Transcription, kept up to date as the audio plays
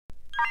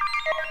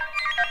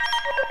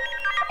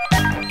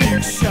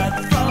Big shot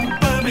from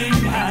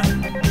Birmingham,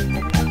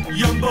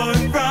 young boy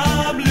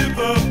from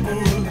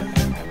Liverpool.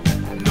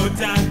 No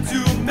time to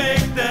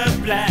make the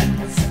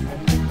plans,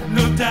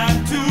 no time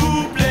to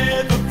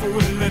play the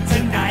fool.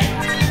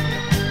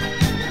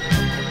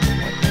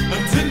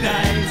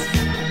 Tonight,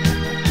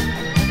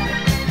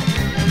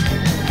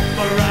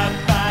 right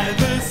by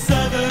the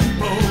southern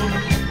pole,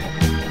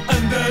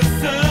 under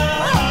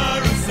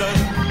Sahara sun,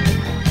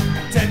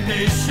 10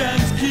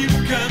 nations keep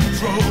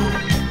control,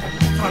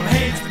 from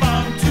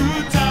H-bomb to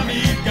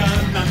Tommy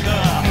gun, on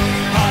the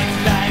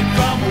hotline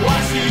from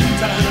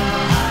Washington,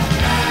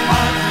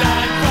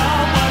 hotline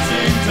from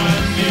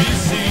Washington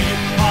DC,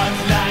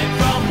 hotline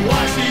from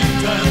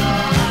Washington,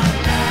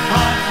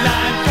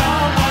 hotline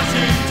from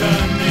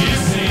Washington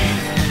DC,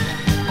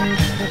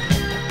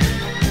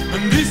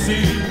 DC.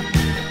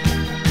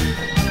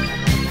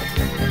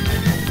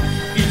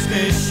 Each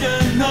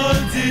nation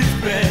holds its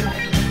breath,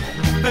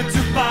 but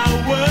two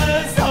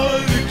powers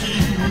hold the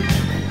key.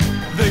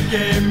 The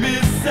game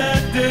is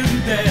sudden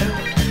death.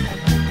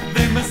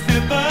 They must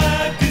never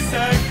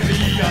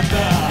disagree. On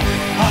the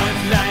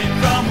hotline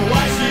from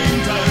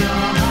Washington,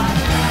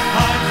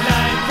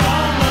 hotline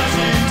from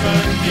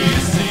Washington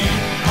DC,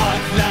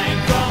 hotline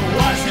from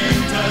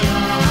Washington,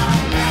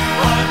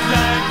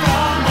 hotline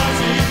from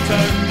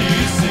Washington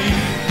DC,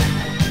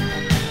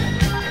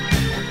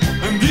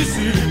 and DC.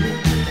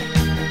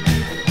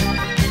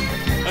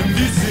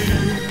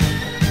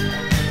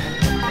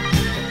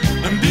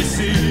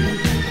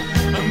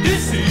 I'm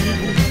busy,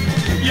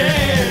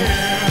 yeah.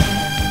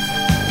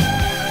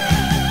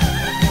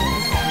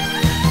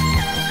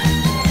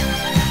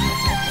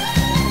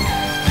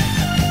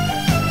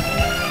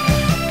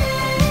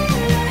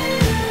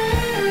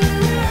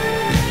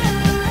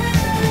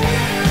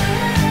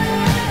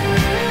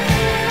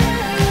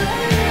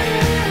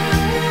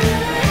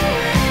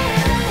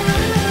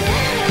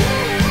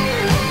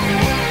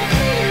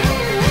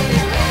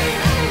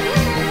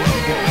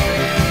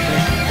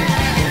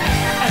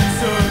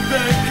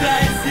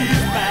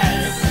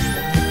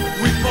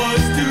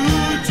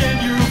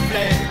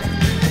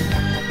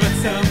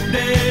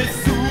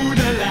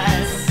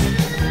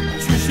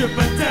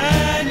 But